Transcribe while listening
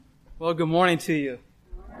Well, good morning to you.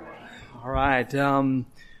 All right.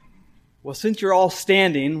 Well, since you're all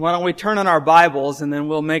standing, why don't we turn on our Bibles and then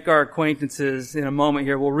we'll make our acquaintances in a moment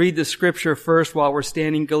here. We'll read the scripture first while we're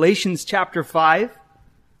standing. Galatians chapter 5.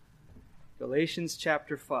 Galatians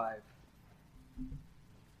chapter 5.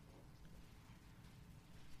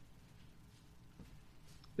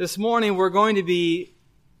 This morning we're going to be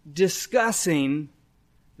discussing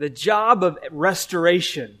the job of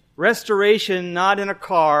restoration. Restoration not in a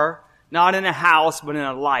car, not in a house, but in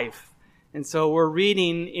a life. And so we're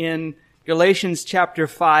reading in Galatians chapter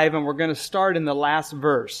 5, and we're going to start in the last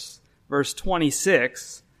verse, verse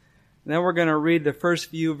 26. And then we're going to read the first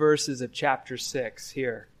few verses of chapter 6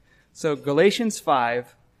 here. So Galatians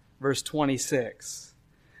 5, verse 26.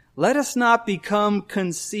 Let us not become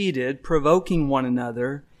conceited, provoking one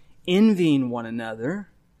another, envying one another.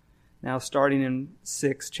 Now starting in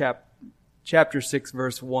chapter 6,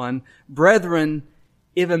 verse 1. Brethren,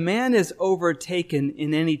 if a man is overtaken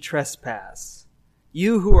in any trespass,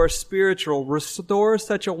 you who are spiritual, restore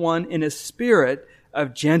such a one in a spirit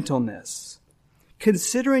of gentleness,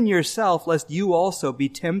 considering yourself, lest you also be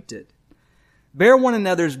tempted. Bear one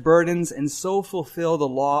another's burdens, and so fulfill the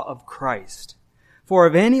law of Christ. For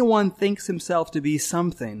if anyone thinks himself to be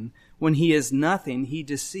something, when he is nothing, he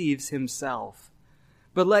deceives himself.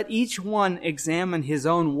 But let each one examine his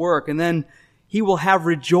own work, and then he will have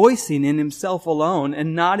rejoicing in himself alone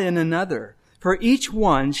and not in another. For each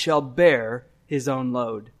one shall bear his own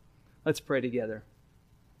load. Let's pray together.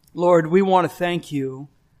 Lord, we want to thank you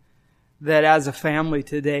that as a family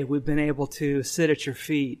today we've been able to sit at your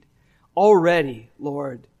feet. Already,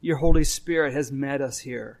 Lord, your Holy Spirit has met us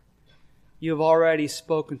here. You have already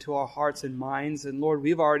spoken to our hearts and minds. And Lord,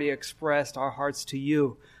 we've already expressed our hearts to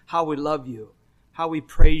you, how we love you, how we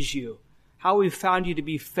praise you, how we found you to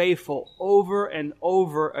be faithful over and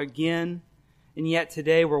over again. And yet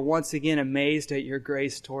today we're once again amazed at your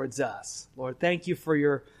grace towards us. Lord, thank you for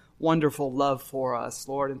your wonderful love for us,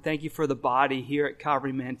 Lord. And thank you for the body here at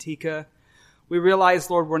Calvary Manteca. We realize,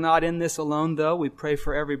 Lord, we're not in this alone, though. We pray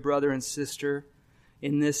for every brother and sister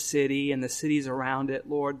in this city and the cities around it,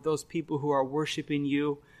 Lord. Those people who are worshiping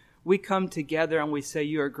you, we come together and we say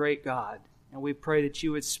you are a great God. And we pray that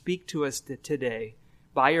you would speak to us today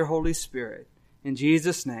by your Holy Spirit. In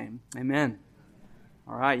Jesus' name, amen.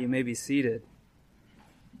 All right, you may be seated.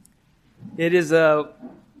 It is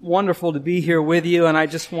wonderful to be here with you, and I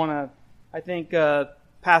just want to, I think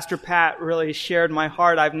Pastor Pat really shared my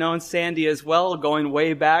heart. I've known Sandy as well, going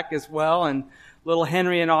way back as well, and little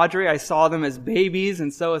Henry and Audrey, I saw them as babies,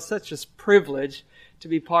 and so it's such a privilege to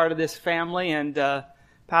be part of this family, and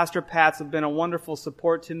Pastor Pat's have been a wonderful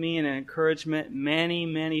support to me and an encouragement many,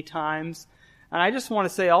 many times. And I just want to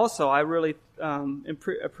say also, I really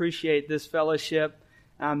appreciate this fellowship.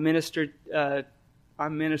 I'm ministered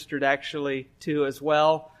actually to as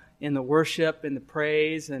well in the worship, in the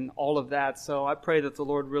praise, and all of that. So I pray that the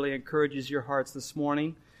Lord really encourages your hearts this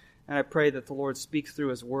morning, and I pray that the Lord speaks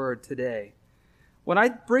through His Word today. When I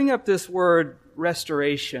bring up this word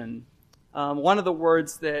restoration, one of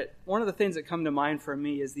the things that come to mind for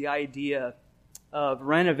me is the idea of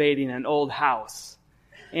renovating an old house.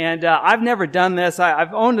 And I've never done this.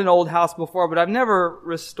 I've owned an old house before, but I've never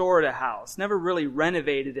restored a house, never really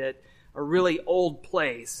renovated it, a really old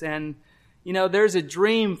place. And, you know, there's a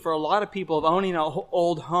dream for a lot of people of owning an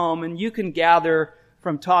old home, and you can gather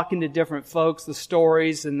from talking to different folks the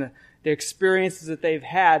stories and the experiences that they've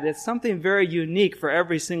had. It's something very unique for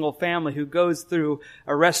every single family who goes through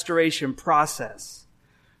a restoration process.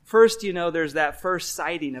 First, you know, there's that first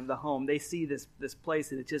sighting of the home. They see this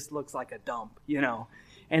place and it just looks like a dump, you know.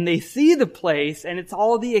 And they see the place, and it's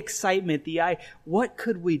all the excitement, what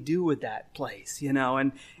could we do with that place, you know?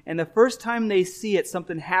 And the first time they see it,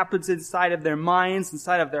 something happens inside of their minds,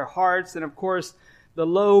 inside of their hearts, and of course, the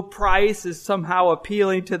low price is somehow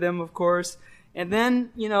appealing to them, of course. And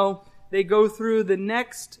then, you know, they go through the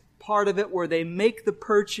next part of it where they make the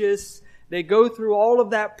purchase, they go through all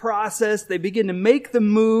of that process, they begin to make the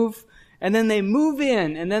move, and then they move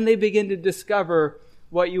in, and then they begin to discover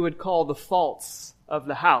what you would call the faults of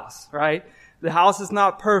the house, right? The house is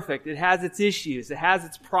not perfect. It has its issues. It has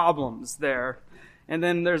its problems there. And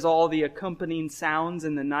then there's all the accompanying sounds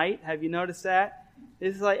in the night. Have you noticed that?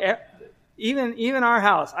 It's like, even our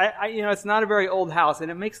house, you know, it's not a very old house, and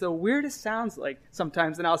it makes the weirdest sounds like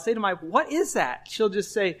sometimes. And I'll say to my wife, what is that? She'll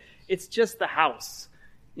just say, it's just the house,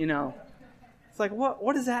 you know. It's like,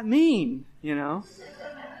 what does that mean, you know?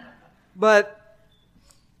 But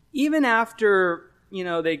even after, you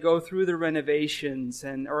know, they go through the renovations,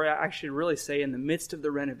 or I should really say in the midst of the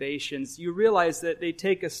renovations, you realize that they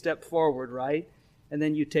take a step forward, right? and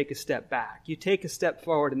then you take a step back. You take a step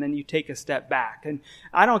forward, and then you take a step back. And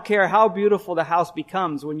I don't care how beautiful the house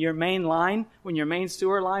becomes when your main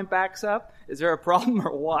sewer line backs up. Is there a problem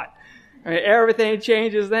or what? I mean, everything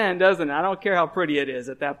changes then, doesn't it? I don't care how pretty it is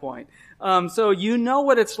at that point. So you know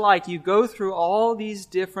what it's like. You go through all these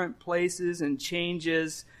different places and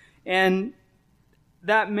changes. And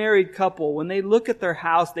that married couple, when they look at their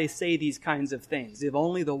house, they say these kinds of things. If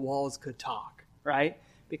only the walls could talk, right?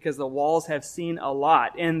 Because the walls have seen a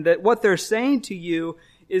lot. And that what they're saying to you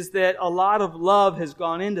is that a lot of love has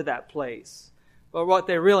gone into that place. But what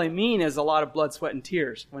they really mean is a lot of blood, sweat, and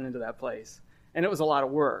tears went into that place. And it was a lot of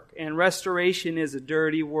work. And restoration is a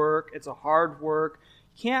dirty work. It's a hard work.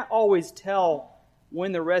 You can't always tell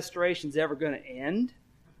when the restoration's ever going to end.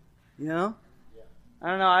 You know? I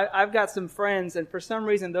don't know. I've got some friends, and for some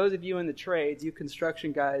reason, those of you in the trades, you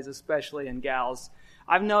construction guys especially and gals,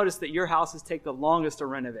 I've noticed that your houses take the longest to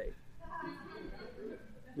renovate.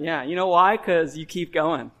 Yeah, you know why? Because you keep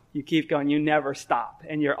going. You keep going. You never stop.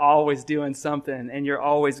 And you're always doing something, and you're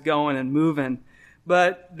always going and moving.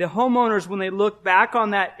 But the homeowners, when they look back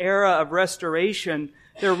on that era of restoration,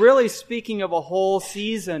 they're really speaking of a whole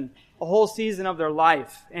season of their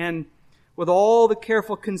life. And with all the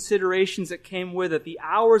careful considerations that came with it, the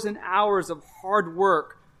hours and hours of hard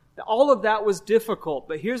work, all of that was difficult.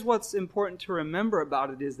 But here's what's important to remember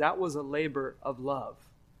about it is that was a labor of love.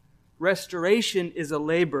 Restoration is a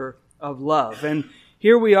labor of love. And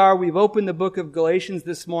here we are. We've opened the book of Galatians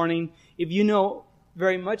this morning. If you know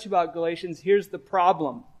very much about Galatians, here's the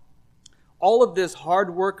problem. All of this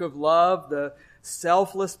hard work of love, the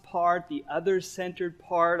selfless part, the other-centered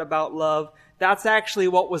part about love, that's actually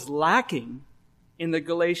what was lacking in the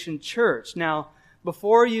Galatian church. Now,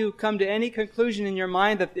 before you come to any conclusion in your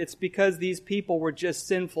mind that it's because these people were just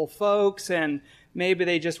sinful folks and maybe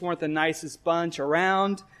they just weren't the nicest bunch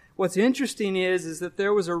around, what's interesting is that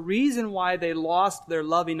there was a reason why they lost their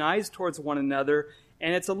loving eyes towards one another.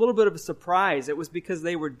 And it's a little bit of a surprise. It was because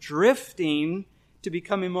they were drifting to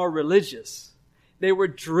becoming more religious. They were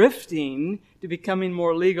drifting to becoming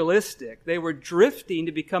more legalistic. They were drifting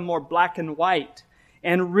to become more black and white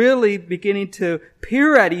and really beginning to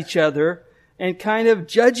peer at each other and kind of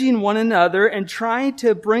judging one another and trying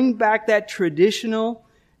to bring back that traditional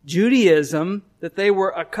Judaism that they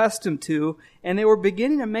were accustomed to. And they were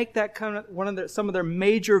beginning to make that kind of some of their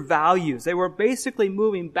major values. They were basically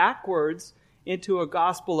moving backwards into a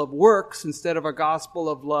gospel of works instead of a gospel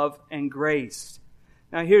of love and grace.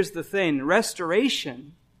 Now here's the thing.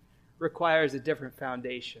 Restoration requires a different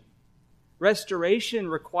foundation. Restoration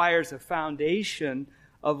requires a foundation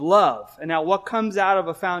of love. And now what comes out of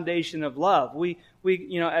a foundation of love? We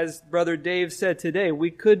as Brother Dave said today,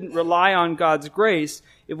 we couldn't rely on God's grace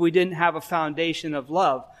if we didn't have a foundation of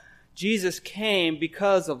love. Jesus came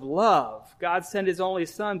because of love. God sent His only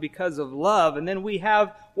Son because of love. And then we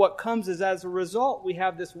have what comes as a result. We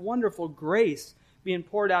have this wonderful grace being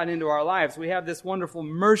poured out into our lives. We have this wonderful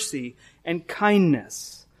mercy and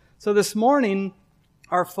kindness. So this morning,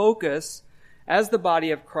 our focus as the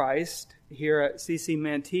body of Christ here at CC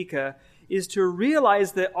Manteca is to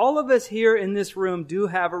realize that all of us here in this room do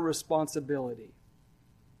have a responsibility.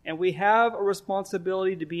 And we have a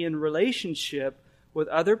responsibility to be in relationship with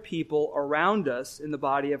other people around us in the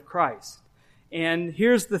body of Christ. And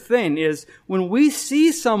here's the thing is when we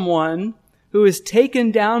see someone who is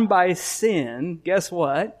taken down by sin, guess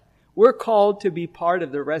what? We're called to be part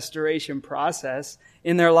of the restoration process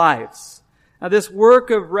in their lives. Now this work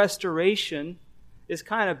of restoration is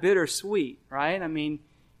kind of bittersweet, right? I mean,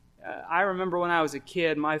 I remember when I was a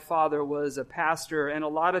kid, my father was a pastor, and a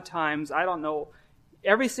lot of times, I don't know,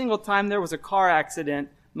 every single time there was a car accident,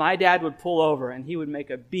 my dad would pull over and he would make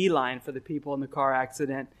a beeline for the people in the car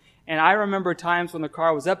accident. And I remember times when the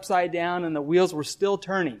car was upside down and the wheels were still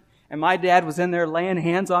turning. And my dad was in there laying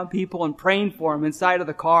hands on people and praying for them inside of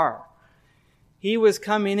the car. He was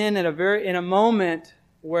coming in a moment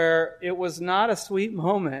where it was not a sweet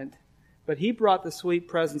moment, but he brought the sweet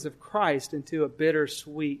presence of Christ into a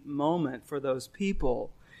bittersweet moment for those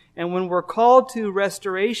people. And when we're called to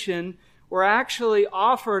restoration, we're actually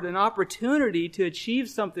offered an opportunity to achieve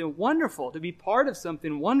something wonderful, to be part of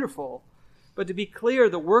something wonderful. But to be clear,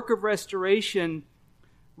 the work of restoration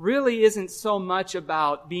really isn't so much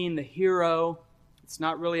about being the hero. It's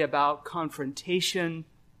not really about confrontation,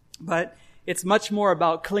 but it's much more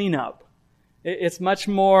about cleanup. It's much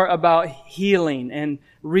more about healing and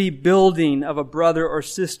rebuilding of a brother or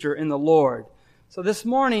sister in the Lord. So this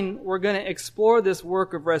morning, we're going to explore this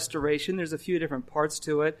work of restoration. There's a few different parts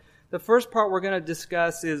to it. The first part we're going to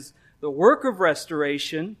discuss is the work of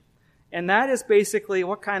restoration. And that is basically,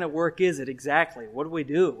 what kind of work is it exactly? What do we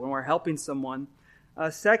do when we're helping someone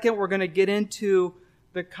Second, we're going to get into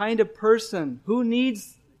the kind of person who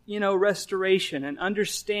needs, restoration and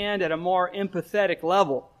understand at a more empathetic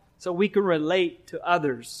level so we can relate to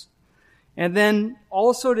others. And then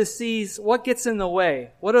also to see what gets in the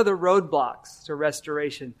way. What are the roadblocks to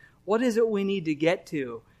restoration? What is it we need to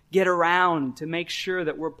get around to make sure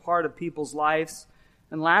that we're part of people's lives?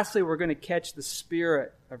 And lastly, we're going to catch the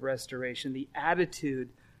spirit of restoration, the attitude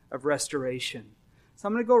of restoration. So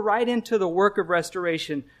I'm going to go right into the work of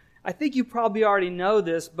restoration. I think you probably already know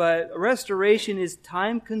this, but restoration is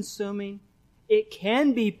time-consuming. It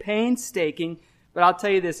can be painstaking, but I'll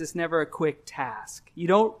tell you this, it's never a quick task. You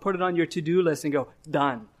don't put it on your to-do list and go,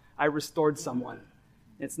 done, I restored someone.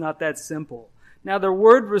 It's not that simple. Now, the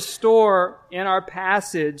word restore in our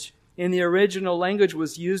passage in the original language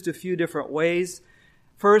was used a few different ways.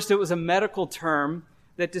 First, it was a medical term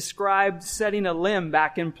that described setting a limb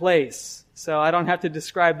back in place. So I don't have to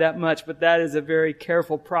describe that much, but that is a very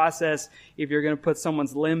careful process if you're going to put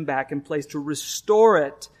someone's limb back in place to restore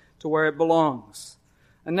it to where it belongs.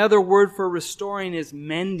 Another word for restoring is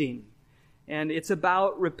mending, and it's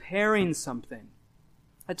about repairing something.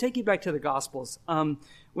 I take you back to the Gospels.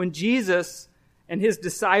 When Jesus and his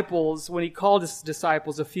disciples, when he called his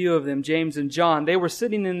disciples, a few of them, James and John, they were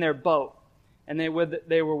sitting in their boat, and they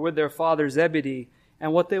were with their father Zebedee.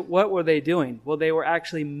 And what were they doing? Well, they were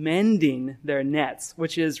actually mending their nets,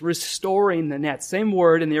 which is restoring the nets. Same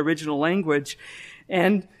word in the original language.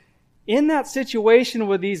 And in that situation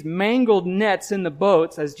with these mangled nets in the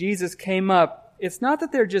boats, as Jesus came up, it's not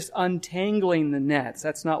that they're just untangling the nets.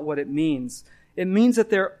 That's not what it means. It means that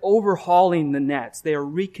they're overhauling the nets. They are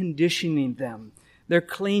reconditioning them. They're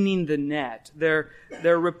cleaning the net. They're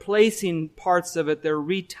replacing parts of it. They're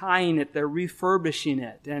retying it. They're refurbishing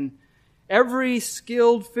it. And every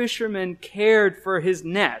skilled fisherman cared for his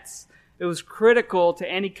nets. It was critical to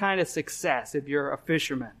any kind of success if you're a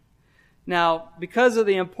fisherman. Now, because of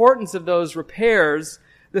the importance of those repairs,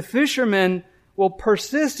 the fisherman will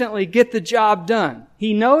persistently get the job done.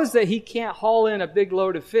 He knows that he can't haul in a big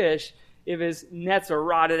load of fish if his nets are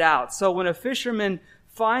rotted out. So when a fisherman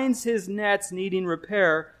finds his nets needing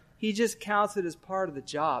repair, he just counts it as part of the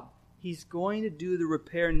job. He's going to do the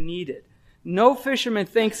repair needed. No fisherman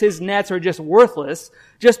thinks his nets are just worthless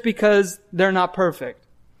just because they're not perfect.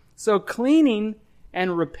 So cleaning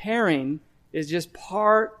and repairing is just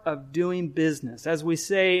part of doing business. As we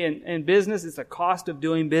say in business, it's a cost of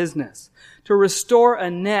doing business. To restore a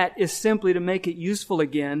net is simply to make it useful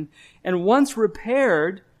again. And once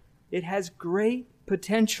repaired, it has great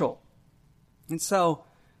potential. And so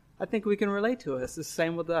I think we can relate to it. It's the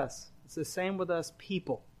same with us. It's the same with us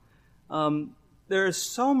people. There is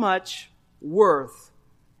so much worth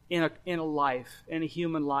in a life, in a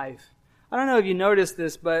human life. I don't know if you noticed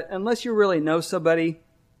this, but unless you really know somebody,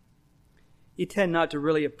 you tend not to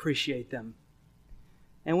really appreciate them.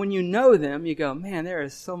 And when you know them, you go, man, there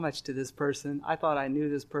is so much to this person. I thought I knew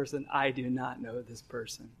this person. I do not know this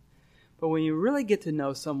person. But when you really get to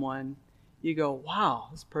know someone, you go, wow,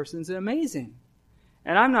 this person's amazing.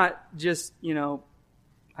 And I'm not just,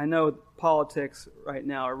 I know politics right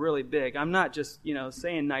now are really big. I'm not just,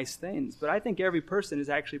 saying nice things, but I think every person is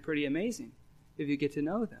actually pretty amazing if you get to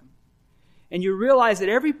know them. And you realize that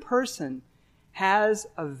every person has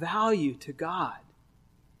a value to God.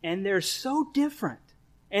 And they're so different.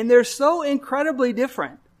 And they're so incredibly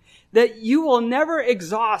different that you will never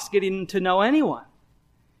exhaust getting to know anyone.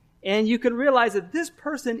 And you can realize that this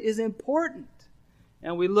person is important.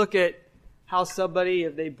 And we look at how somebody,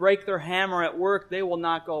 if they break their hammer at work, they will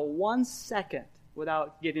not go 1 second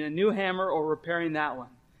without getting a new hammer or repairing that one.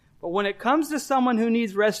 But when it comes to someone who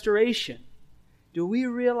needs restoration, do we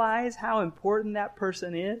realize how important that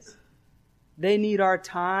person is? They need our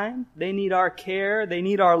time, they need our care, they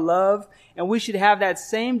need our love, and we should have that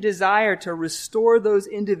same desire to restore those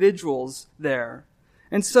individuals there.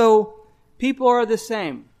 And so, people are the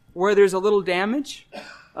same. Where there's a little damage,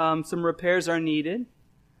 some repairs are needed.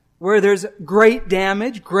 Where there's great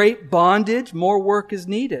damage, great bondage, more work is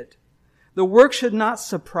needed. The work should not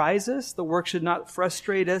surprise us. The work should not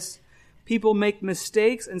frustrate us. People make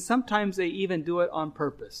mistakes, and sometimes they even do it on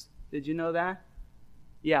purpose. Did you know that?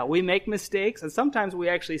 Yeah, we make mistakes, and sometimes we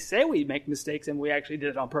actually say we make mistakes, and we actually did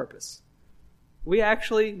it on purpose. We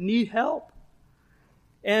actually need help.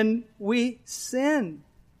 And we sin.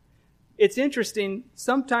 It's interesting,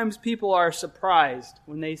 sometimes people are surprised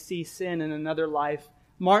when they see sin in another life.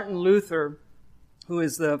 Martin Luther, who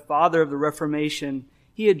is the father of the Reformation,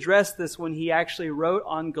 he addressed this when he actually wrote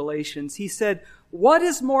on Galations. He said, "What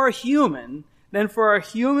is more human than for a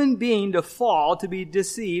human being to fall, to be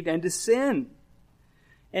deceived, and to sin?"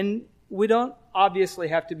 And we don't obviously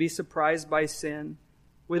have to be surprised by sin.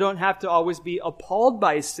 We don't have to always be appalled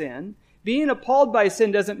by sin. Being appalled by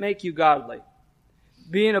sin doesn't make you godly.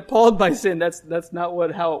 Being appalled by sin, that's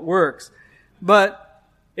not how it works. But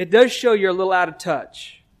it does show you're a little out of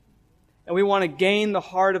touch. And we want to gain the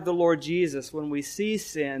heart of the Lord Jesus when we see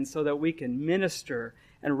sin so that we can minister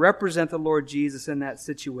and represent the Lord Jesus in that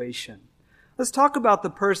situation. Let's talk about the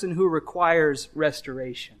person who requires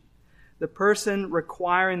restoration. The person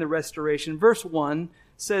requiring the restoration. Verse 1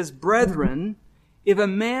 says, "Brethren, if a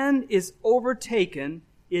man is overtaken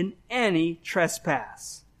in any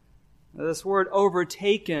trespass." Now, this word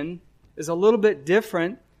overtaken is a little bit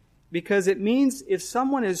different because it means if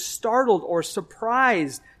someone is startled or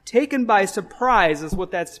surprised, taken by surprise is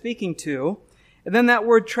what that's speaking to. And then that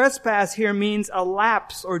word trespass here means a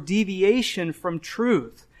lapse or deviation from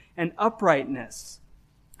truth and uprightness.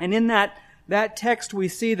 And in that text we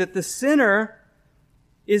see that the sinner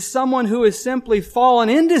is someone who has simply fallen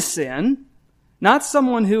into sin, not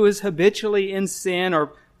someone who is habitually in sin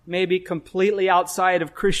or maybe completely outside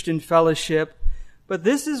of Christian fellowship. But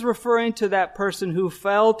this is referring to that person who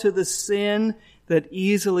fell to the sin that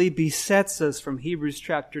easily besets us from Hebrews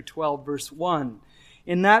chapter 12, verse 1.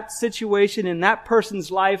 In that situation, in that person's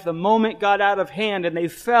life, the moment got out of hand and they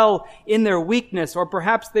fell in their weakness, or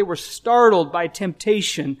perhaps they were startled by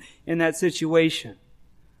temptation in that situation.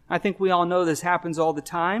 I think we all know this happens all the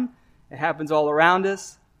time. It happens all around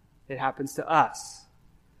us. It happens to us.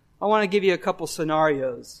 I want to give you a couple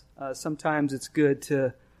scenarios. Sometimes it's good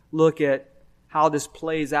to look at how this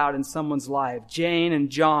plays out in someone's life. Jane and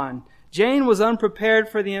John. Jane was unprepared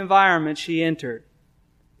for the environment she entered.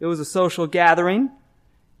 It was a social gathering.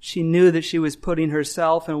 She knew that she was putting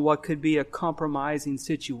herself in what could be a compromising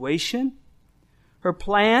situation. Her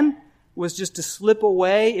plan was just to slip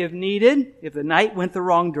away if needed, if the night went the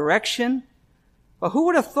wrong direction. But who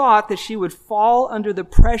would have thought that she would fall under the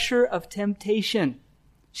pressure of temptation?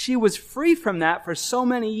 She was free from that for so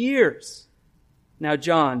many years. Now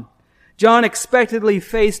John expectedly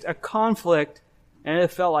faced a conflict, and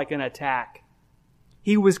it felt like an attack.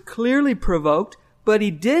 He was clearly provoked, but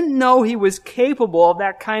he didn't know he was capable of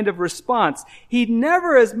that kind of response. He'd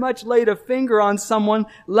never as much laid a finger on someone,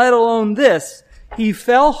 let alone this. He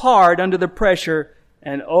fell hard under the pressure,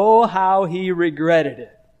 and oh, how he regretted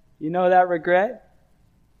it. You know that regret?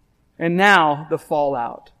 And now the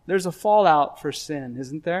fallout. There's a fallout for sin,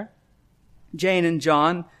 isn't there? Jane and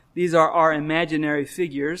John, these are our imaginary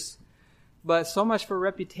figures, but so much for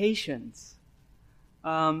reputations.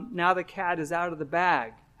 Now the cat is out of the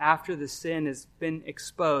bag after the sin has been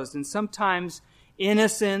exposed. And sometimes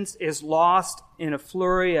innocence is lost in a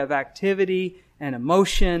flurry of activity and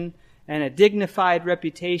emotion, and a dignified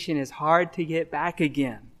reputation is hard to get back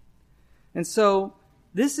again. And so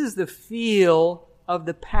this is the feel of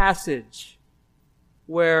the passage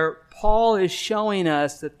where Paul is showing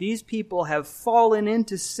us that these people have fallen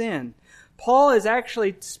into sin. Paul is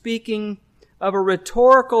actually speaking of a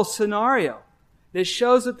rhetorical scenario that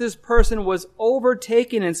shows that this person was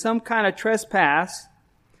overtaken in some kind of trespass,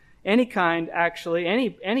 any kind actually,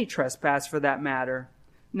 any trespass for that matter.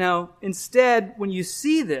 Now, instead, when you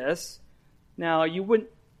see this,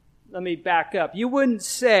 let me back up. You wouldn't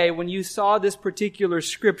say when you saw this particular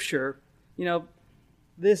scripture,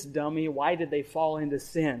 this dummy, why did they fall into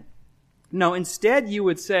sin? No, instead you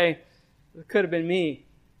would say, it could have been me.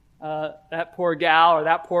 That poor gal or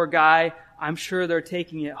that poor guy, I'm sure they're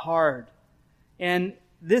taking it hard. And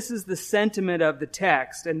this is the sentiment of the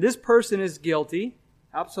text. And this person is guilty,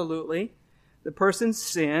 absolutely. The person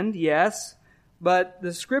sinned, yes. But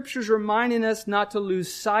the Scripture's reminding us not to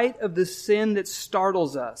lose sight of the sin that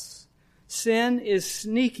startles us. Sin is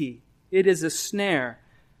sneaky. It is a snare.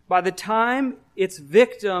 By the time its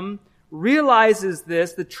victim realizes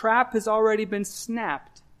this, the trap has already been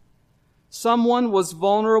snapped. Someone was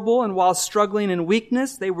vulnerable, and while struggling in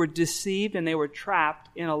weakness, they were deceived and they were trapped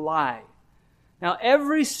in a lie. Now,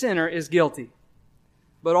 every sinner is guilty,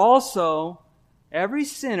 but also every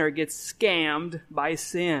sinner gets scammed by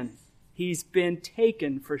sin. He's been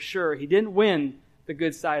taken for sure. He didn't win the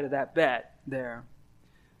good side of that bet there.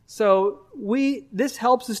 So this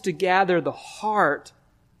helps us to gather the heart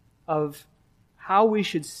of how we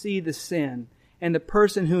should see the sin and the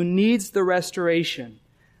person who needs the restoration.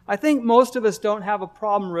 I think most of us don't have a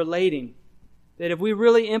problem relating that if we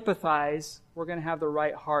really empathize, we're going to have the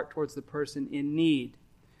right heart towards the person in need.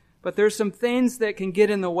 But there's some things that can get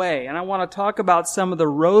in the way, and I want to talk about some of the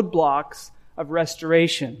roadblocks of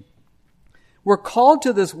restoration. We're called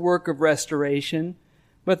to this work of restoration,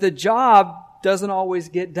 but the job doesn't always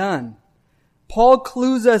get done. Paul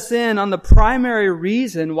clues us in on the primary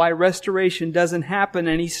reason why restoration doesn't happen,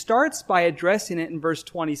 and he starts by addressing it in verse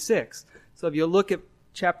 26. So if you look at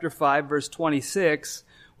chapter 5, verse 26,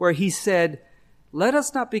 where he said, "Let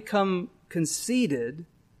us not become conceited,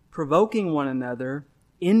 provoking one another,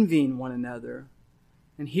 envying one another."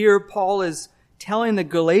 And here Paul is telling the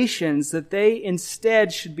Galatians that they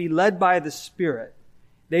instead should be led by the Spirit.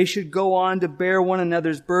 They should go on to bear one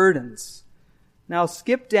another's burdens. Now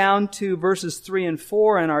skip down to verses 3 and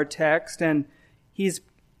 4 in our text, and he's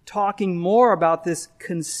talking more about this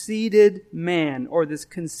conceited man, or this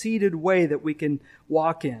conceited way that we can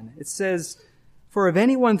walk in. It says, "For if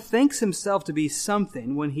anyone thinks himself to be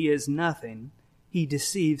something when he is nothing, he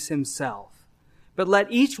deceives himself. But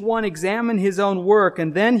let each one examine his own work,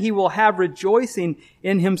 and then he will have rejoicing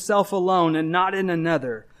in himself alone and not in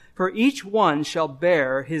another. For each one shall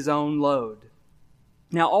bear his own load."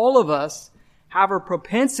 Now all of us have a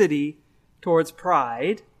propensity towards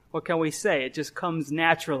pride. What can we say? It just comes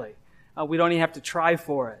naturally. We don't even have to try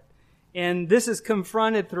for it. And this is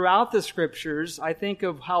confronted throughout the Scriptures. I think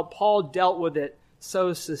of how Paul dealt with it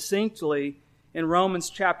so succinctly. In Romans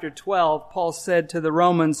chapter 12, Paul said to the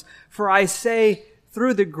Romans, "For I say,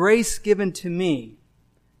 through the grace given to me,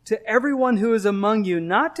 to everyone who is among you,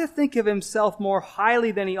 not to think of himself more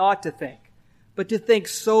highly than he ought to think, but to think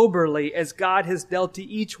soberly, as God has dealt to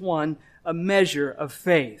each one a measure of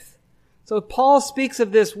faith." So Paul speaks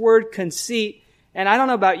of this word conceit, and I don't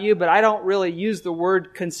know about you, but I don't really use the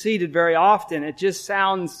word conceited very often. It just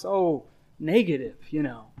sounds so negative,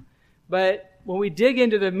 But when we dig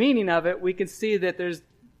into the meaning of it, we can see that there's,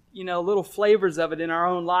 little flavors of it in our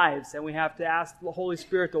own lives, and we have to ask the Holy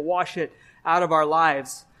Spirit to wash it out of our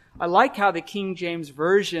lives. I like how the King James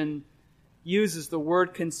Version uses the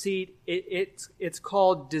word conceit. It's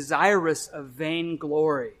called desirous of vain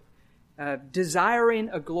glory. Desiring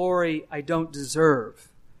a glory I don't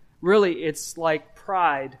deserve. Really, it's like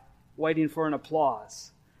pride waiting for an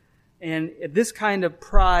applause. And this kind of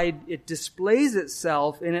pride, it displays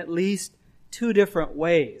itself in at least two different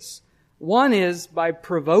ways. One is by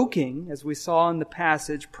provoking, as we saw in the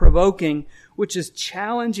passage, provoking, which is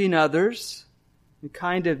challenging others and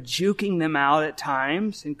kind of juking them out at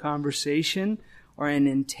times in conversation or in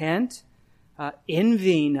intent.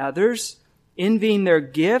 Envying others, envying their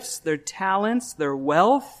gifts, their talents, their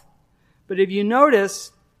wealth. But if you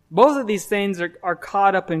notice, both of these things are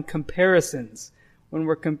caught up in comparisons when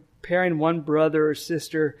we're comparing one brother or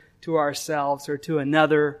sister to ourselves or to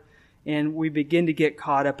another, and we begin to get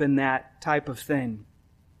caught up in that type of thing.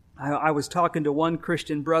 I was talking to one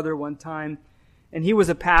Christian brother one time, and he was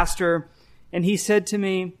a pastor, and he said to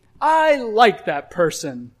me, "I like that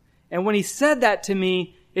person." And when he said that to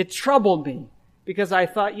me, it troubled me, because I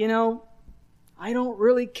thought, I don't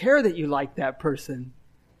really care that you like that person.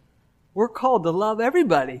 We're called to love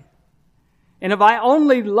everybody. And if I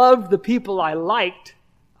only loved the people I liked,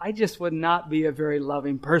 I just would not be a very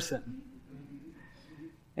loving person.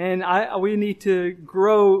 And we need to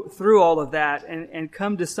grow through all of that and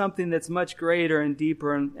come to something that's much greater and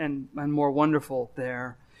deeper and more wonderful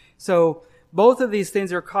there. So both of these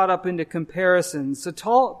things are caught up into comparisons. So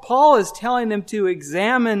Paul is telling them to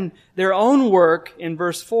examine their own work in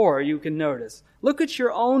verse 4, you can notice. Look at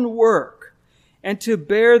your own work and to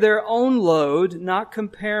bear their own load, not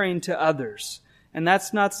comparing to others. And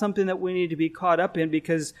that's not something that we need to be caught up in,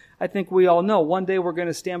 because I think we all know one day we're going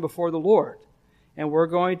to stand before the Lord. And we're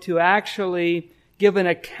going to actually give an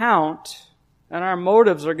account, and our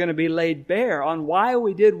motives are going to be laid bare on why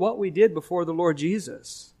we did what we did before the Lord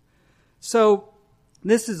Jesus. So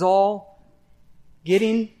this is all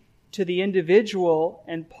getting to the individual,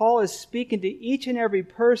 and Paul is speaking to each and every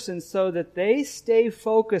person so that they stay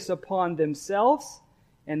focused upon themselves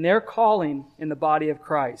and their calling in the body of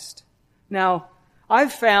Christ. Now,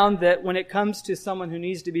 I've found that when it comes to someone who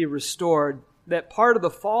needs to be restored, that part of the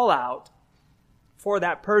fallout for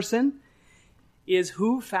that person is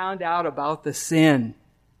who found out about the sin.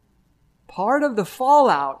 Part of the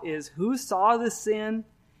fallout is who saw the sin,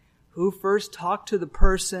 who first talked to the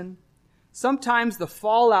person. Sometimes the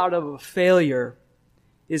fallout of a failure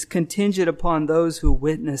is contingent upon those who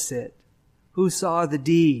witness it, who saw the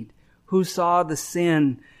deed, who saw the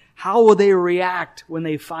sin. How will they react when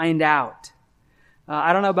they find out?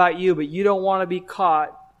 I don't know about you, but you don't want to be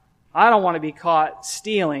caught. I don't want to be caught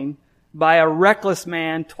stealing by a reckless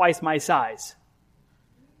man twice my size.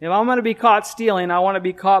 If I'm going to be caught stealing, I want to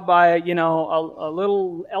be caught by, a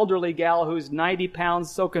little elderly gal who's 90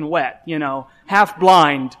 pounds soaking wet, half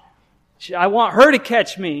blind. I want her to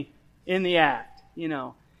catch me in the act,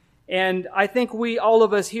 And I think all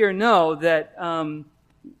of us here know that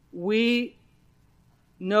we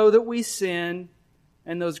know that we sin,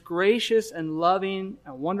 and those gracious and loving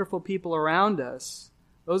and wonderful people around us,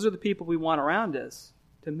 those are the people we want around us.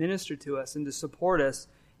 to minister to us and to support us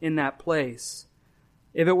in that place.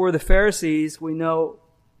 If it were the Pharisees, we know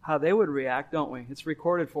how they would react, don't we? It's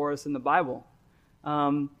recorded for us in the Bible.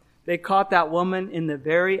 They caught that woman in the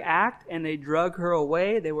very act and they drug her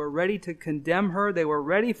away. They were ready to condemn her. They were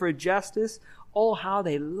ready for justice. Oh, how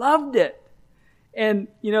they loved it. And,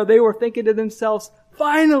 they were thinking to themselves,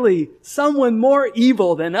 finally, someone more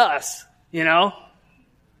evil than us,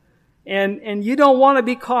 And you don't want to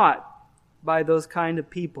be caught by those kind of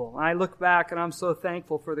people. I look back and I'm so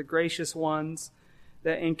thankful for the gracious ones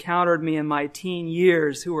that encountered me in my teen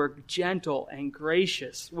years who were gentle and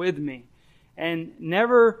gracious with me and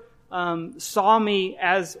never saw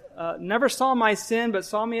my sin, but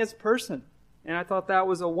saw me as a person. And I thought that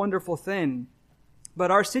was a wonderful thing. But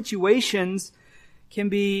our situations can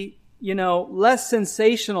be, less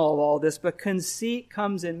sensational of all this, but conceit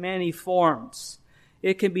comes in many forms.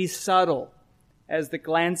 It can be subtle as the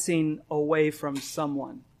glancing away from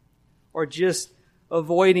someone or just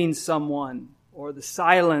avoiding someone or the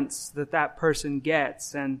silence that person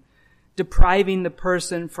gets and depriving the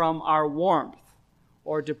person from our warmth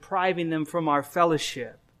or depriving them from our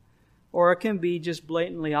fellowship. Or it can be just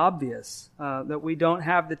blatantly obvious that we don't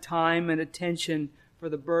have the time and attention for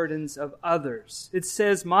the burdens of others. It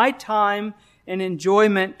says, my time and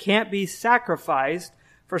enjoyment can't be sacrificed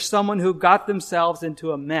for someone who got themselves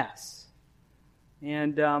into a mess.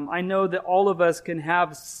 And I know that all of us can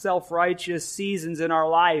have self-righteous seasons in our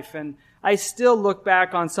life. And I still look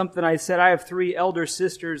back on something I said. I have 3 elder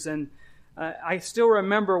sisters, and I still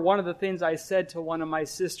remember one of the things I said to one of my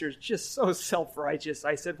sisters, just so self-righteous.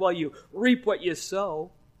 I said, well, you reap what you sow.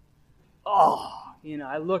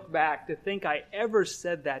 I look back to think I ever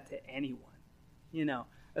said that to anyone,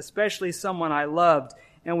 especially someone I loved.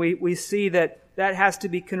 And we see that has to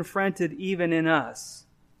be confronted even in us.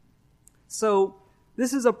 So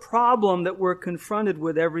this is a problem that we're confronted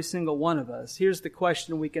with, every single one of us. Here's the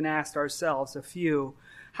question we can ask ourselves, a few.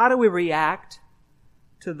 How do we react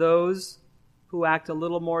to those who act a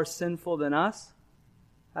little more sinful than us?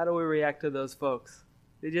 How do we react to those folks?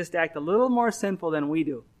 They just act a little more sinful than we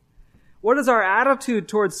do. What is our attitude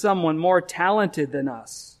towards someone more talented than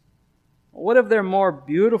us? What if they're more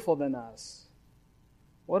beautiful than us?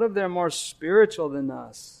 What if they're more spiritual than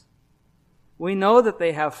us? We know that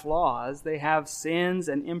they have flaws. They have sins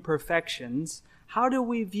and imperfections. How do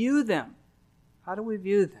we view them? How do we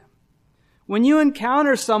view them? When you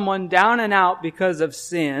encounter someone down and out because of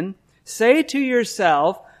sin, say to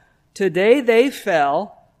yourself, today they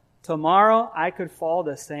fell, tomorrow I could fall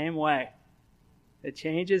the same way. It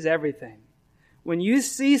changes everything. When you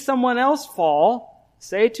see someone else fall,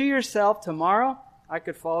 say to yourself, tomorrow I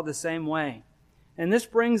could fall the same way. And this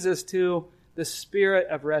brings us to the spirit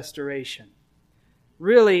of restoration.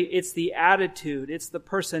 Really, it's the attitude, it's the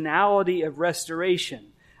personality of restoration.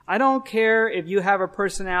 I don't care if you have a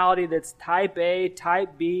personality that's type A,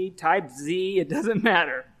 type B, type Z, it doesn't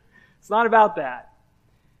matter. It's not about that.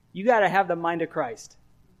 You got to have the mind of Christ.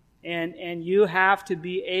 And you have to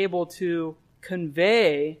be able to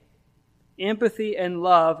convey empathy and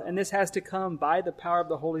love, and this has to come by the power of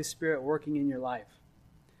the Holy Spirit working in your life.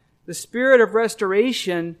 The spirit of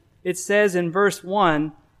restoration, it says in verse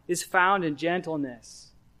 1, is found in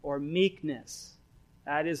gentleness or meekness.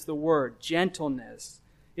 That is the word, gentleness.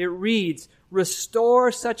 It reads,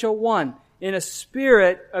 restore such a one in a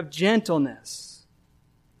spirit of gentleness.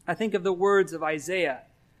 I think of the words of Isaiah,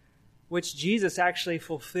 which Jesus actually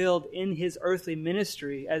fulfilled in his earthly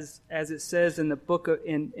ministry, as it says in the book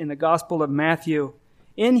in the Gospel of Matthew.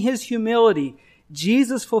 In his humility,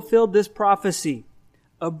 Jesus fulfilled this prophecy.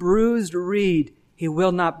 A bruised reed he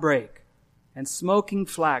will not break, and smoking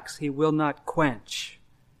flax he will not quench.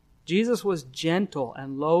 Jesus was gentle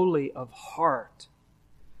and lowly of heart.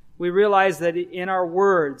 We realize that in our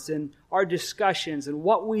words and our discussions and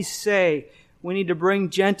what we say, we need to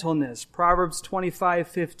bring gentleness. Proverbs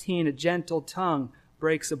 25:15, a gentle tongue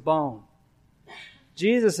breaks a bone.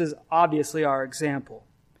 Jesus is obviously our example.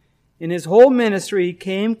 In his whole ministry, he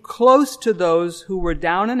came close to those who were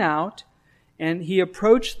down and out, and he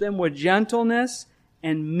approached them with gentleness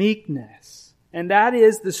and meekness. And that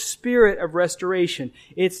is the spirit of restoration.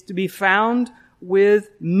 It's to be found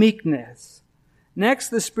with meekness. Next,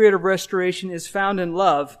 the spirit of restoration is found in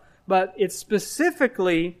love, but it's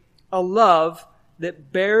specifically a love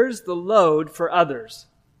that bears the load for others.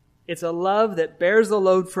 It's a love that bears the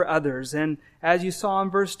load for others. And as you saw in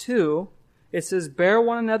verse 2, it says, bear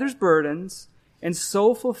one another's burdens and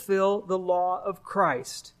so fulfill the law of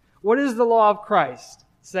Christ. What is the law of Christ?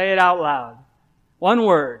 Say it out loud. One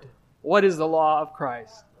word. What is the law of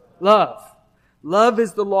Christ? Love. Love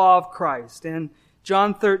is the law of Christ. And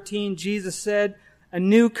John 13, Jesus said, A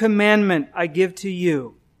new commandment I give to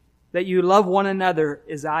you, that you love one another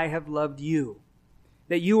as I have loved you.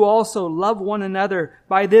 That you also love one another.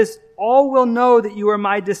 By this all will know that you are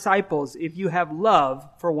my disciples, if you have love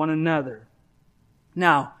for one another.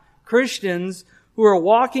 Now, Christians who are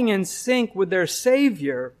walking in sync with their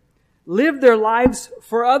Savior live their lives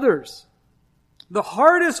for others. The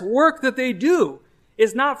hardest work that they do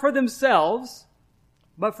is not for themselves,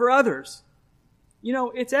 but for others. You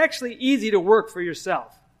know, it's actually easy to work for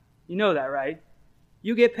yourself. You know that, right?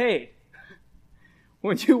 You get paid.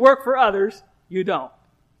 When you work for others, you don't.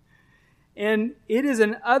 And it is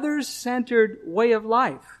an others-centered way of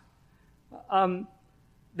life.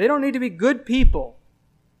 They don't need to be good people.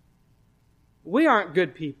 We aren't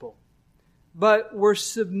good people. But we're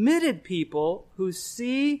submitted people who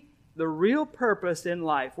see the real purpose in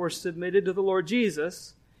life. We're submitted to the Lord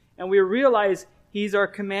Jesus, and we realize He's our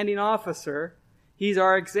commanding officer, He's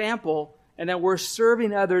our example, and that we're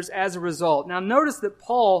serving others as a result. Now notice that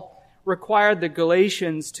Paul required the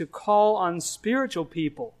Galatians to call on spiritual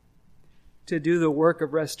people to do the work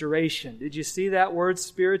of restoration. Did you see that word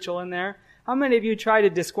spiritual in there? How many of you tried to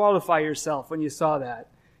disqualify yourself when you saw that?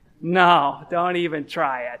 No, don't even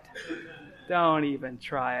try it. Don't even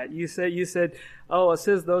try it. You said, oh, it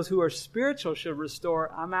says those who are spiritual should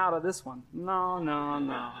restore. I'm out of this one.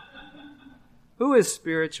 No. Who is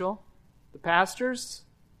spiritual? The pastors?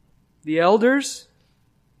 The elders?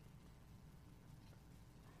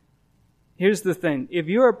 Here's the thing. If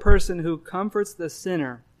you're a person who comforts the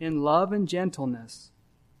sinner in love and gentleness,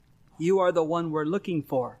 you are the one we're looking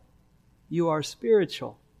for. You are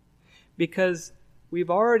spiritual. Because we've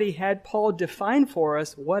already had Paul define for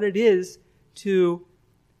us what it is to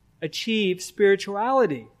achieve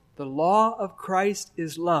spirituality. The law of Christ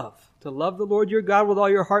is love. To love the Lord your God with all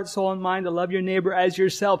your heart, soul, and mind. To love your neighbor as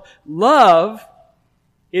yourself. Love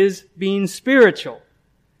is being spiritual.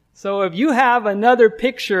 So if you have another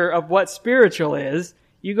picture of what spiritual is,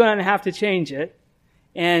 you're going to have to change it.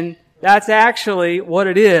 And that's actually what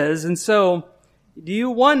it is. And so, do you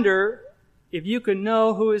wonder if you can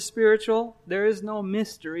know who is spiritual? There is no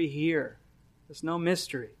mystery here. There's no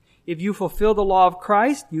mystery. If you fulfill the law of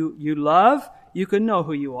Christ, you love, you can know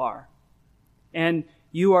who you are. And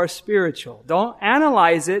you are spiritual. Don't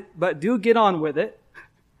analyze it, but do get on with it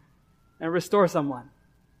and restore someone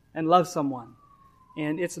and love someone.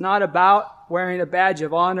 And it's not about wearing a badge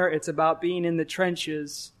of honor. It's about being in the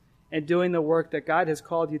trenches and doing the work that God has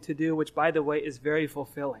called you to do, which, by the way, is very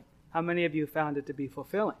fulfilling. How many of you found it to be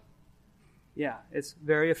fulfilling? Yeah, it's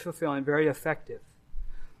very fulfilling, very effective.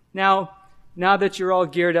 Now that you're all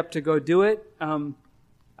geared up to go do it,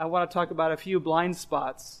 I want to talk about a few blind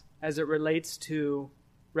spots as it relates to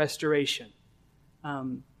restoration.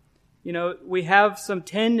 We have some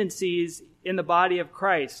tendencies in the body of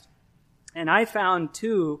Christ. And I found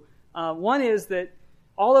two. One is that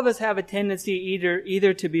all of us have a tendency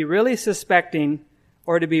either to be really suspecting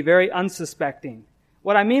or to be very unsuspecting.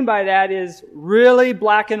 What I mean by that is really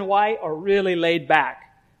black and white or really laid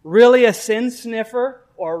back. Really a sin sniffer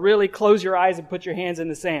or really close your eyes and put your hands in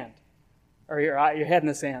the sand. Or your head in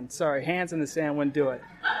the sand. Sorry, hands in the sand wouldn't do it.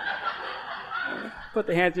 Put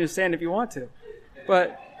the hands in the sand if you want to.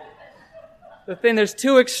 But the thing, there's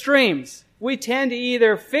two extremes. We tend to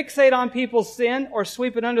either fixate on people's sin or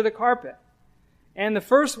sweep it under the carpet. And the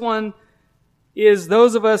first one is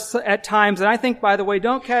those of us at times, and I think, by the way,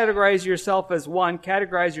 don't categorize yourself as one,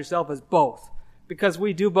 categorize yourself as both, because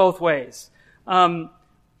we do both ways.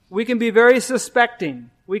 We can be very suspecting.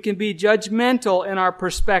 We can be judgmental in our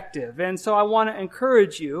perspective. And so I want to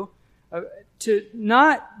encourage you do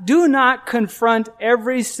not confront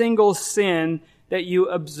every single sin that you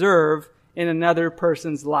observe in another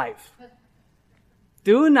person's life.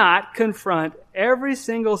 Do not confront every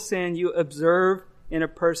single sin you observe in a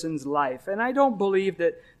person's life. And I don't believe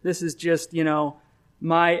that this is just,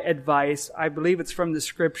 my advice. I believe it's from the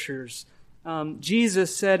Scriptures.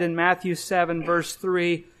 Jesus said in Matthew 7, verse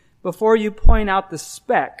 3, before you point out the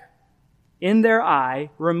speck in their eye,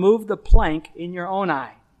 remove the plank in your own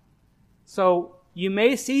eye. So you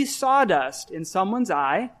may see sawdust in someone's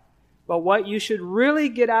eye, but what you should really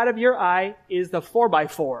get out of your eye is the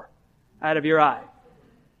 4x4 out of your eye.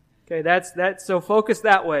 Okay, that's so focus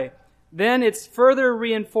that way. Then it's further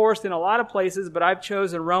reinforced in a lot of places, but I've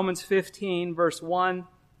chosen Romans 15, verse 1.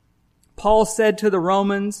 Paul said to the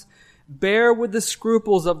Romans, bear with the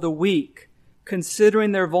scruples of the weak,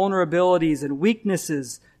 considering their vulnerabilities and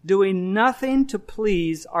weaknesses, doing nothing to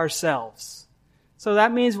please ourselves. So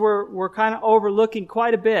that means we're kind of overlooking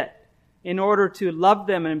quite a bit in order to love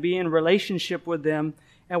them and be in relationship with them.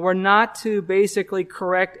 And we're not to basically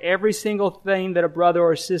correct every single thing that a brother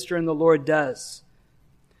or sister in the Lord does.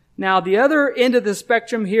 Now, the other end of the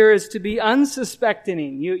spectrum here is to be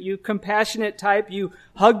unsuspecting. You compassionate type, you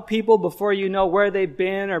hug people before you know where they've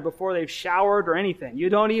been or before they've showered or anything.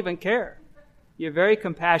 You don't even care. You're very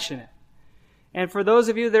compassionate. And for those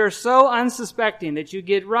of you that are so unsuspecting that you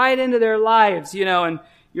get right into their lives, and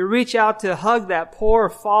you reach out to hug that poor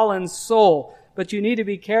fallen soul, but you need to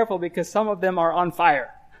be careful because some of them are on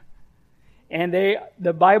fire. And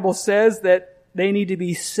the Bible says that they need to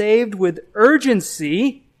be saved with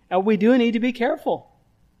urgency. And we do need to be careful.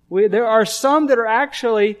 There are some that are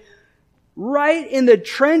actually right in the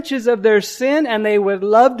trenches of their sin, and they would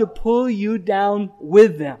love to pull you down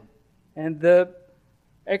with them. And the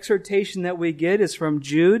exhortation that we get is from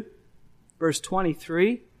Jude, verse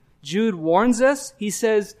 23. Jude warns us. He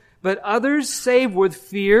says, "But others save with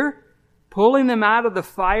fear, pulling them out of the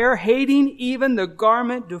fire, hating even the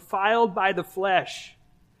garment defiled by the flesh."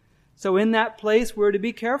 So in that place, we're to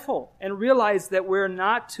be careful and realize that we're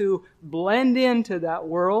not to blend into that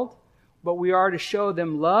world, but we are to show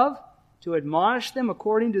them love, to admonish them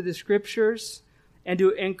according to the Scriptures, and to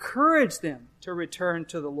encourage them to return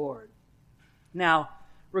to the Lord. Now,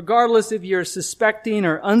 regardless if you're suspecting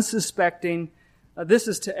or unsuspecting, this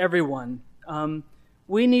is to everyone.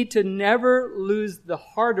 We need to never lose the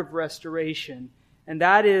heart of restoration, and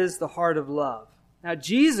that is the heart of love. Now,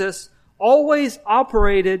 Jesus always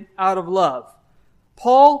operated out of love.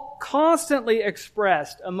 Paul constantly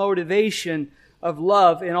expressed a motivation of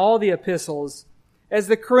love in all the epistles. As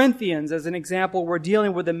the Corinthians, as an example, were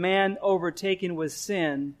dealing with a man overtaken with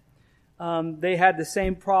sin. They had the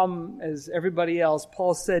same problem as everybody else.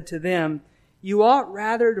 Paul said to them, "You ought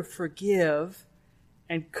rather to forgive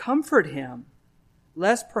and comfort him,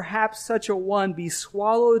 lest perhaps such a one be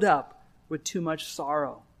swallowed up with too much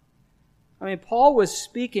sorrow." I mean, Paul was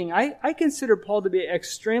speaking. I consider Paul to be an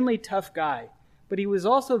extremely tough guy, but he was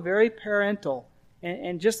also very parental.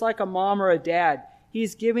 And just like a mom or a dad,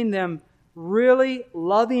 he's giving them really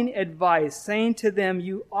loving advice, saying to them,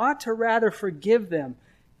 you ought to rather forgive them,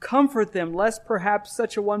 comfort them, lest perhaps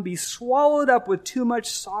such a one be swallowed up with too much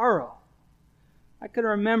sorrow. I can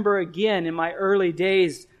remember again in my early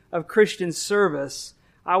days of Christian service,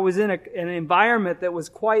 I was in an environment that was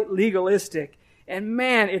quite legalistic. And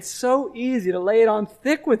man, it's so easy to lay it on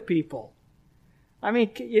thick with people. I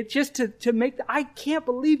mean, it's just to make I can't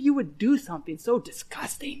believe you would do something so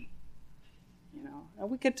disgusting. And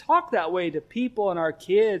we can talk that way to people and our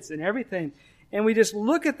kids and everything. And we just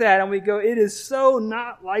look at that and we go, it is so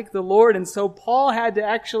not like the Lord. And so Paul had to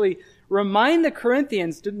actually remind the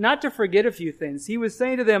Corinthians not to forget a few things. He was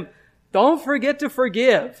saying to them, don't forget to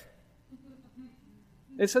forgive.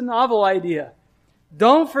 It's a novel idea.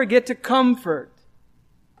 Don't forget to comfort.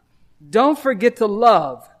 Don't forget to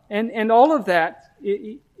love. And all of that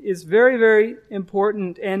is very, very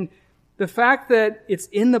important. And the fact that it's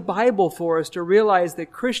in the Bible for us to realize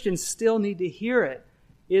that Christians still need to hear it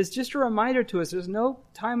is just a reminder to us there's no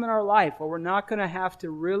time in our life where we're not going to have to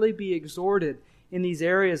really be exhorted in these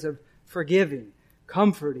areas of forgiving,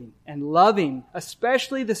 comforting, and loving,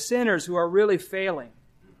 especially the sinners who are really failing.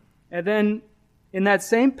 And then in that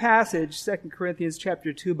same passage, 2 Corinthians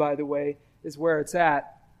chapter 2, by the way, is where it's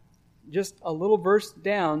at. Just a little verse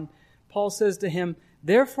down, Paul says to him,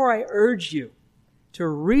 "Therefore I urge you to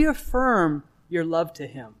reaffirm your love to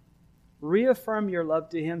him." Reaffirm your love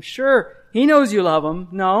to him. Sure, he knows you love him.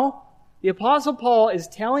 No, the Apostle Paul is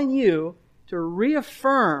telling you to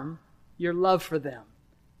reaffirm your love for them.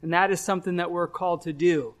 And that is something that we're called to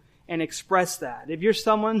do and express that. If you're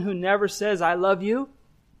someone who never says, I love you,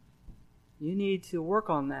 you need to work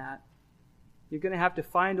on that. You're going to have to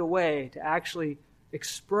find a way to actually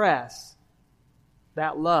express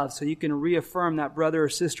that love so you can reaffirm that brother or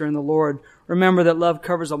sister in the Lord. Remember that love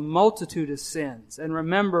covers a multitude of sins. And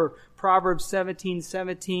remember Proverbs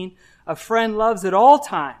 17:17, a friend loves at all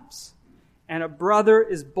times, and a brother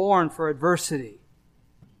is born for adversity.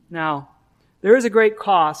 Now, there is a great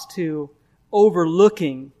cost to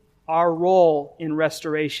overlooking our role in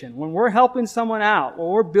restoration. When we're helping someone out, when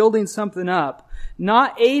we're building something up,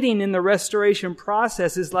 not aiding in the restoration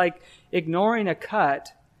process is like ignoring a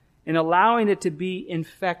cut and allowing it to be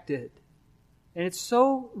infected. And it's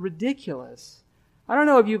so ridiculous. I don't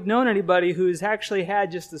know if you've known anybody who's actually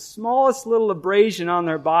had just the smallest little abrasion on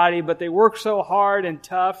their body, but they work so hard and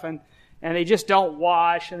tough and they just don't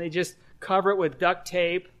wash and they just cover it with duct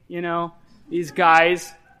tape, these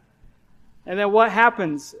guys. And then what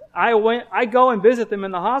happens? I go and visit them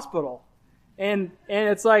in the hospital. And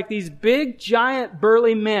it's like these big, giant,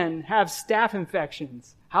 burly men have staph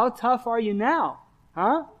infections. How tough are you now?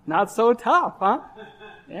 Huh? Not so tough, huh?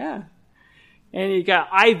 Yeah. And you got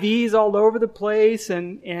IVs all over the place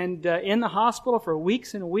and in the hospital for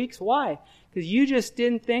weeks and weeks. Why? Because you just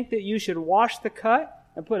didn't think that you should wash the cut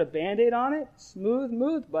and put a Band-Aid on it?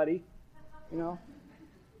 Smooth, buddy. You know.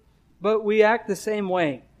 But we act the same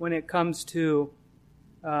way when it comes to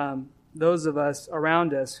those of us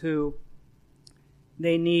around us who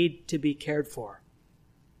they need to be cared for.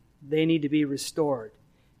 They need to be restored.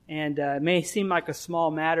 And it may seem like a small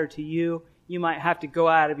matter to you. You might have to go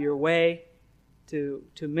out of your way to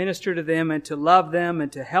minister to them and to love them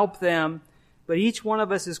and to help them. But each one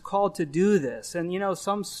of us is called to do this. And,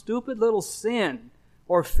 some stupid little sin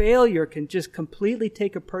or failure can just completely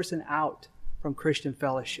take a person out from Christian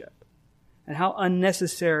fellowship. And how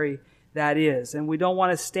unnecessary that is. And we don't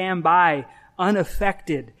want to stand by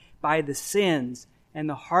unaffected by the sins and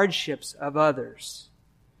the hardships of others.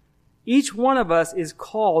 Each one of us is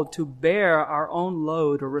called to bear our own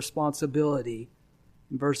load or responsibility.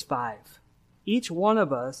 In verse 5. Each one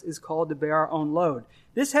of us is called to bear our own load.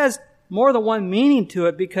 This has more than one meaning to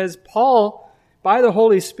it because Paul, by the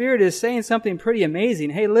Holy Spirit, is saying something pretty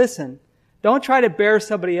amazing. Hey, listen, don't try to bear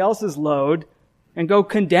somebody else's load and go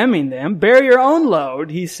condemning them. Bear your own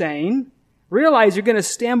load, he's saying. Realize you're going to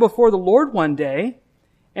stand before the Lord one day,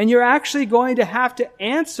 and you're actually going to have to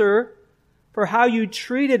answer for how you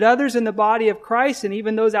treated others in the body of Christ and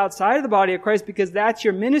even those outside of the body of Christ, because that's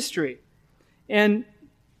your ministry. And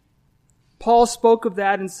Paul spoke of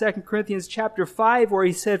that in 2 Corinthians chapter 5, where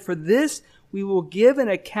he said, "For this we will give an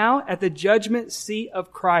account at the judgment seat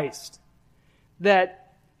of Christ."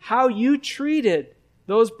 That how you treated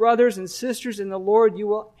those brothers and sisters in the Lord, you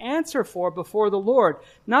will answer for before the Lord.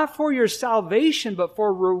 Not for your salvation, but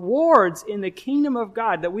for rewards in the kingdom of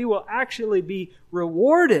God. That we will actually be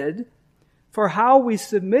rewarded for how we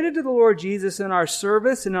submitted to the Lord Jesus in our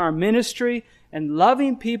service, in our ministry, and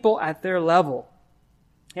loving people at their level.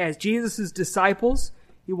 As Jesus' disciples,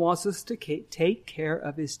 he wants us to take care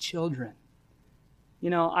of his children.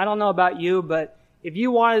 I don't know about you, but if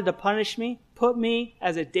you wanted to punish me, put me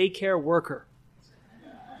as a daycare worker.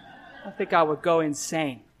 I think I would go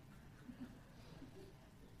insane.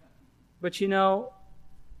 But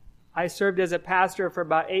I served as a pastor for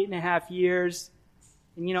about 8.5 years.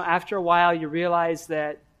 And after a while, you realize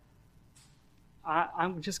that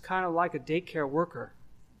I'm just kind of like a daycare worker.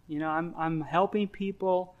 I'm helping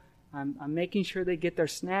people. I'm making sure they get their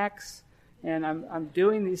snacks. And I'm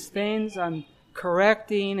doing these things. I'm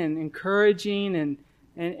correcting and encouraging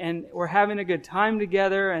and we're having a good time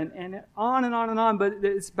together and on and on and on. But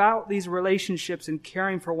it's about these relationships and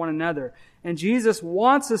caring for one another. And Jesus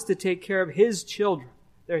wants us to take care of his children.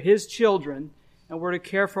 They're his children. And we're to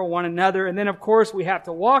care for one another. And then, of course, we have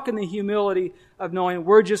to walk in the humility of knowing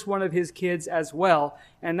we're just one of his kids as well.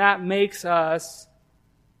 And that makes us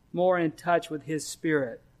more in touch with his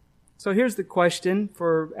Spirit. So here's the question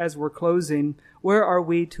as we're closing. Where are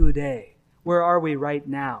we today? Where are we right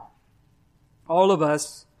now? All of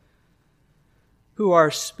us who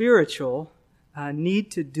are spiritual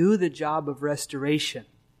need to do the job of restoration.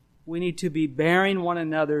 We need to be bearing one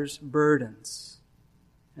another's burdens.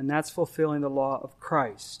 And that's fulfilling the law of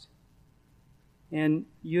Christ. And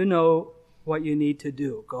you know what you need to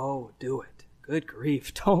do. Go do it. Good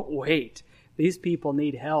grief. Don't wait. These people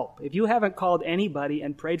need help. If you haven't called anybody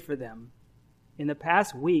and prayed for them in the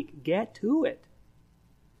past week, get to it.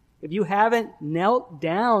 If you haven't knelt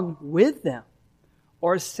down with them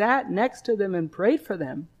or sat next to them and prayed for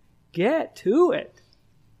them, get to it.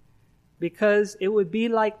 Because it would be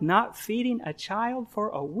like not feeding a child for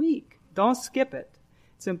a week. Don't skip it.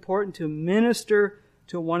 It's important to minister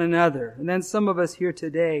to one another. And then some of us here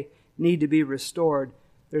today need to be restored.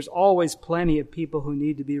 There's always plenty of people who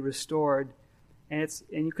need to be restored. And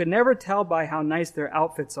you can never tell by how nice their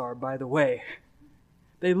outfits are, by the way.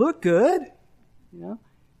 They look good.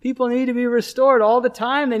 People need to be restored all the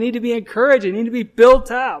time. They need to be encouraged. They need to be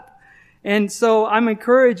built up. And so I'm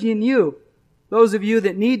encouraging you, those of you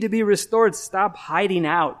that need to be restored, stop hiding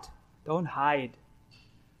out. Don't hide.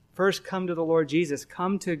 First, come to the Lord Jesus.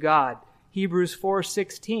 Come to God. Hebrews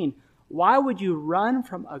 4:16. Why would you run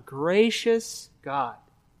from a gracious God?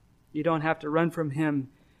 You don't have to run from him.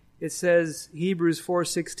 It says, Hebrews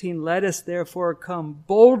 4:16, "Let us therefore come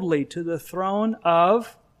boldly to the throne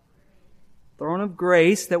of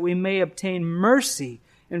grace, that we may obtain mercy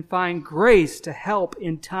and find grace to help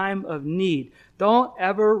in time of need." Don't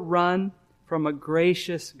ever run from a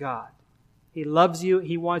gracious God. He loves you.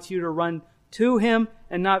 He wants you to run to him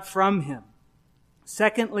and not from him.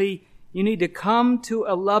 Secondly, you need to come to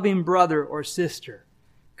a loving brother or sister.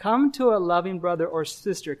 Come to a loving brother or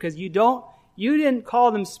sister, because you didn't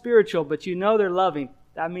call them spiritual, but you know they're loving.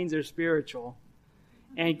 That means they're spiritual.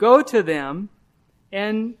 And go to them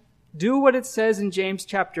and do what it says in James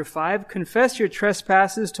chapter 5. Confess your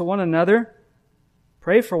trespasses to one another.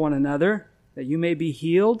 Pray for one another that you may be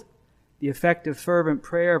healed. The effective fervent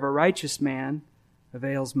prayer of a righteous man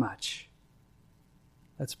avails much.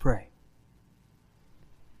 Let's pray.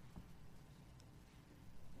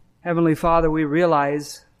 Heavenly Father, we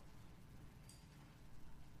realize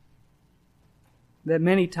that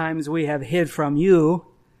many times we have hid from you,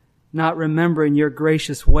 not remembering your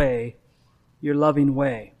gracious way, your loving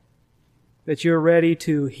way. That you're ready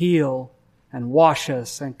to heal and wash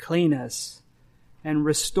us and clean us and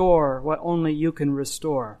restore what only you can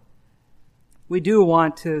restore. We do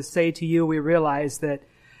want to say to you, we realize that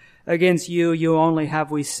against you only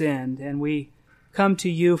have we sinned, and we come to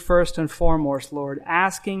you first and foremost, Lord,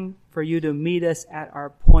 asking for you to meet us at our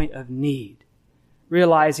point of need.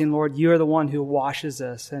 Realizing, Lord, you're the one who washes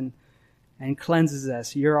us and cleanses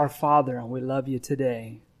us. You're our Father, and we love you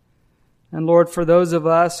today. And Lord, for those of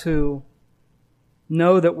us who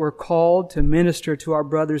know that we're called to minister to our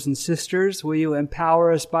brothers and sisters, will you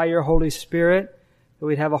empower us by your Holy Spirit, that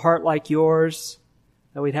we'd have a heart like yours,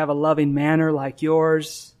 that we'd have a loving manner like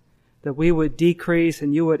yours, that we would decrease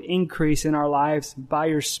and you would increase in our lives by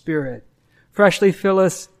your Spirit. Freshly fill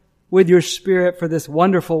us with your Spirit for this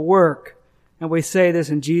wonderful work. And we say this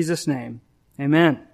in Jesus' name. Amen.